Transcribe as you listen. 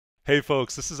Hey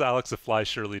folks, this is Alex of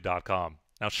FlyShirley.com.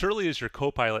 Now Shirley is your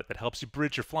co-pilot that helps you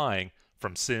bridge your flying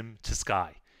from sim to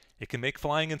sky. It can make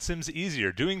flying in sims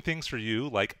easier, doing things for you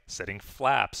like setting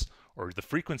flaps, or the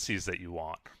frequencies that you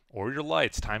want, or your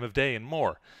lights, time of day, and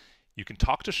more. You can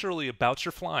talk to Shirley about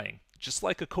your flying, just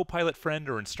like a co-pilot friend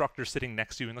or instructor sitting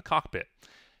next to you in the cockpit.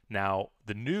 Now,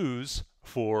 the news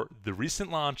for the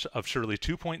recent launch of Shirley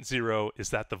 2.0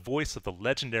 is that the voice of the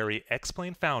legendary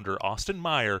X-Plane founder Austin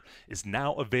Meyer is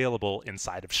now available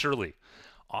inside of Shirley.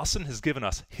 Austin has given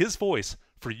us his voice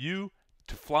for you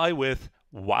to fly with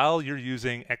while you're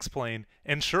using X-Plane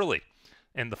and Shirley.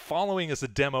 And the following is a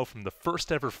demo from the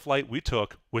first ever flight we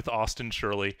took with Austin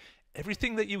Shirley.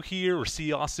 Everything that you hear or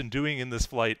see Austin doing in this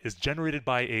flight is generated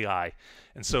by AI.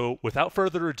 And so, without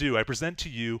further ado, I present to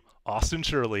you Austin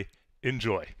Shirley.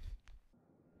 Enjoy.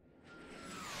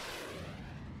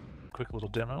 Quick little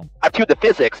demo. I've tuned the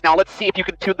physics. Now let's see if you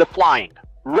can tune the flying.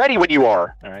 Ready when you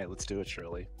are. All right, let's do it,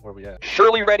 Shirley. Where are we at?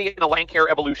 Shirley ready in the Lancair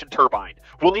Evolution turbine.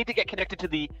 We'll need to get connected to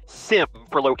the sim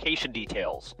for location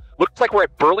details. Looks like we're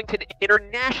at Burlington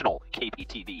International,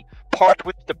 KBTV, parked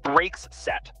with the brakes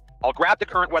set. I'll grab the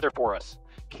current weather for us.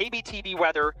 KBTV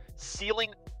weather,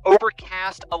 ceiling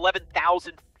overcast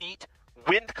 11,000 feet,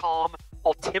 wind calm,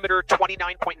 altimeter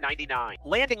 29.99.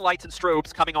 Landing lights and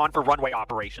strobes coming on for runway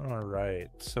operation. All right,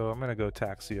 so I'm going to go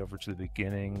taxi over to the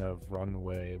beginning of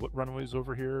runway. What runway is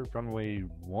over here? Runway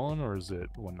 1 or is it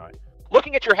 19?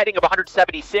 Looking at your heading of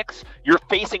 176, you're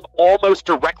facing almost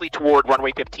directly toward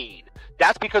runway 15.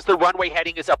 That's because the runway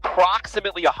heading is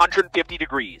approximately 150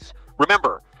 degrees.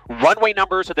 Remember, runway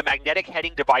numbers are the magnetic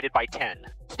heading divided by 10.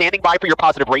 Standing by for your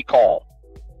positive rate call.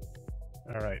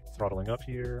 All right, throttling up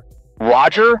here.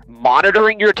 Roger,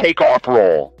 monitoring your takeoff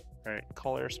roll. All right,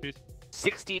 call airspeed.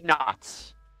 60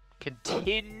 knots.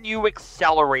 Continue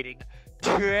accelerating.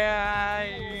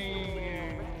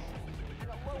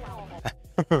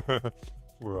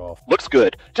 We're off. Looks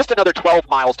good. Just another 12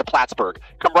 miles to Plattsburgh.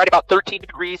 Come right about 13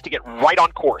 degrees to get right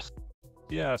on course.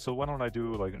 Yeah, so why don't I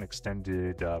do like an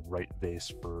extended right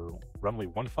base for runway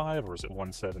 15, or is it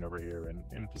 17 over here?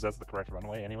 And is that the correct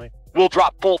runway anyway? We'll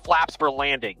drop full flaps for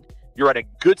landing. You're at a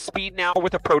good speed now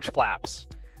with approach flaps.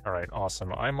 All right,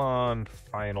 awesome. I'm on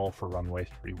final for runway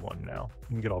 31 now. You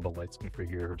can get all the lights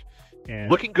configured.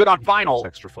 And looking good on final.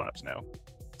 Extra flaps now.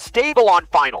 Stable on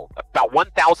final, about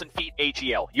 1,000 feet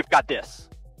AGL. You've got this.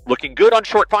 Looking good on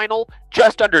short final,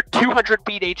 just under 200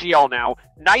 feet AGL now,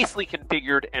 nicely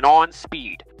configured and on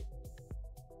speed.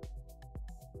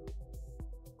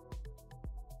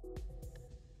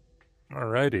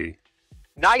 Alrighty.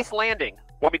 Nice landing.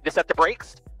 Want me to set the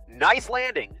brakes? Nice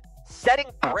landing. Setting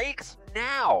brakes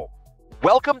now.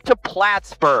 Welcome to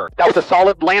Plattsburgh. That was a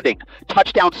solid landing.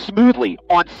 Touchdown smoothly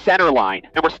on center line,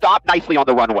 and we're stopped nicely on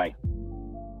the runway.